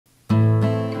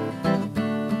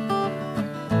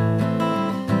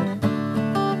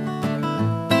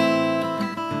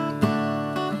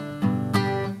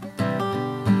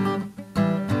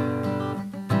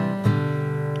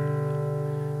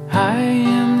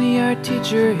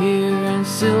teacher here in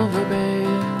Silver Bay.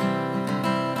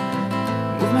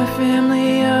 With my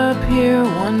family up here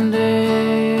one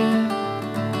day,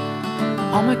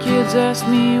 all my kids ask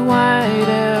me why I'd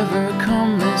ever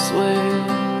come this way.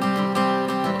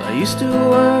 Well, I used to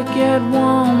work at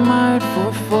Walmart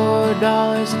for $4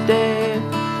 a day,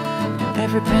 and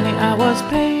every penny I was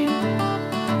paid,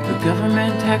 the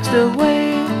government taxed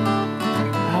away.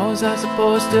 How was I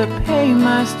supposed to pay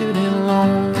my student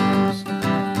loans?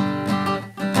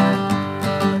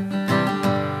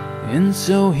 And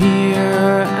so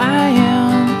here I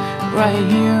am, right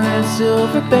here in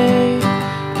Silver Bay.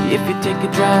 If you take a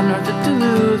drive north of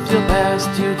Duluth, you'll pass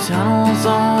 2 tunnels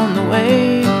on the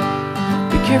way.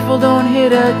 Be careful, don't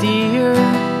hit a deer.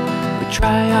 We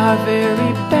try our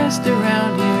very best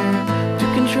around here to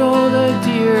control the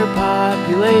deer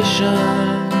population,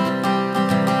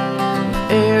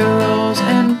 with arrows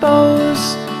and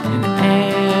bows and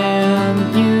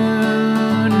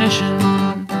ammunition.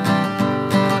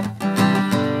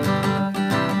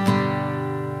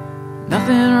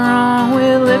 Nothing wrong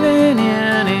with living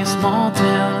in a small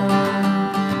town,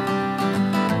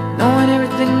 knowing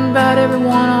everything about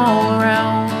everyone all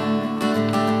around.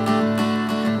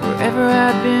 Wherever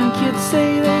I've been, kids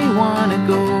say they wanna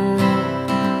go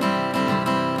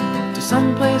to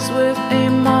some place with a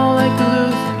mall like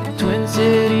Duluth, Twin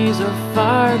Cities or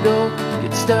Fargo.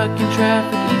 Get stuck in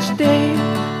traffic each day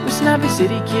with snobby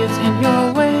city kids in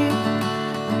your way.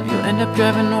 You'll end up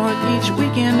driving north each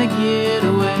weekend to get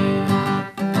away.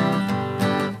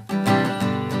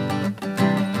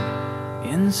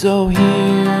 And so here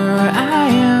I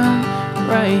am,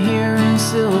 right here in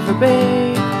Silver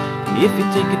Bay. If you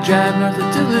take a drive north of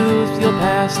Duluth, you'll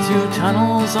pass 2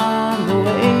 tunnels on the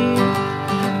way.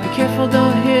 Be careful,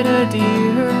 don't hit a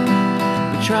deer.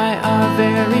 We try our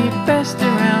very best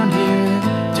around here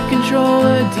to control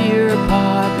a deer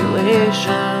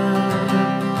population.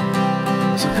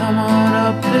 So come on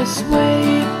up this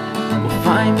way, we'll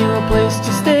find you a place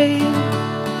to stay.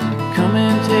 Come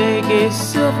and take a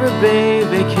Silver Bay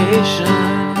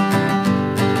vacation.